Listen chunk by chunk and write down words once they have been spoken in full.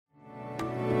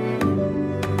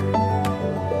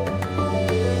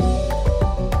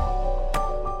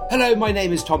Hello, my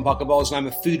name is Tom Parker Bowles and I'm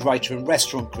a food writer and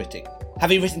restaurant critic.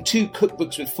 Having written 2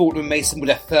 cookbooks with Fortnum & Mason with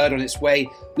a third on its way,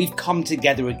 we've come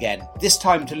together again, this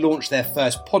time to launch their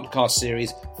first podcast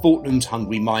series, Fortnum's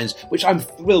Hungry Minds, which I'm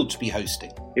thrilled to be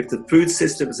hosting. If the food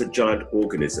system is a giant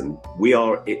organism, we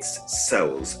are its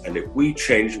cells, and if we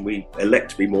change and we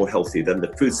elect to be more healthy, then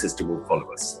the food system will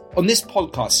follow us. On this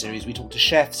podcast series, we talk to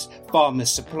chefs,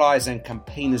 farmers, suppliers and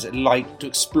campaigners alike to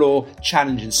explore,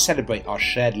 challenge and celebrate our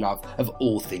shared love of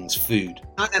all things food.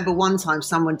 I remember one time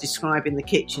someone describing the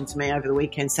kitchen to me over the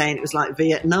weekend saying it was like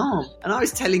Vietnam. And I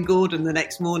was telling Gordon the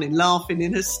next morning, laughing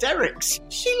in hysterics.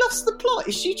 She lost the plot.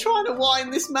 Is she trying to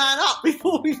wind this man up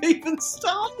before we've even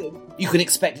started? You can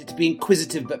expect it to be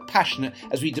inquisitive but passionate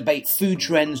as we debate food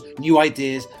trends, new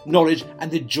ideas, knowledge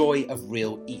and the joy of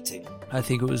real eating. I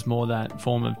think it was more that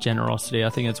form of generosity. I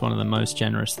think it's one of the most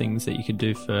generous things that you could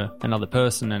do for another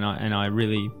person, and I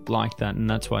really like that, and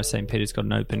that's why St. Peter's got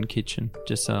an open kitchen,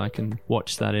 just so I can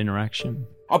watch that interaction.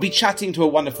 I'll be chatting to a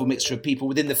wonderful mixture of people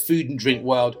within the food and drink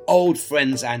world, old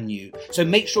friends and new. So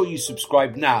make sure you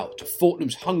subscribe now to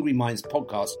Fortnum's Hungry Minds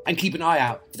podcast and keep an eye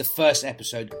out for the first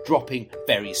episode dropping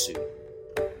very soon.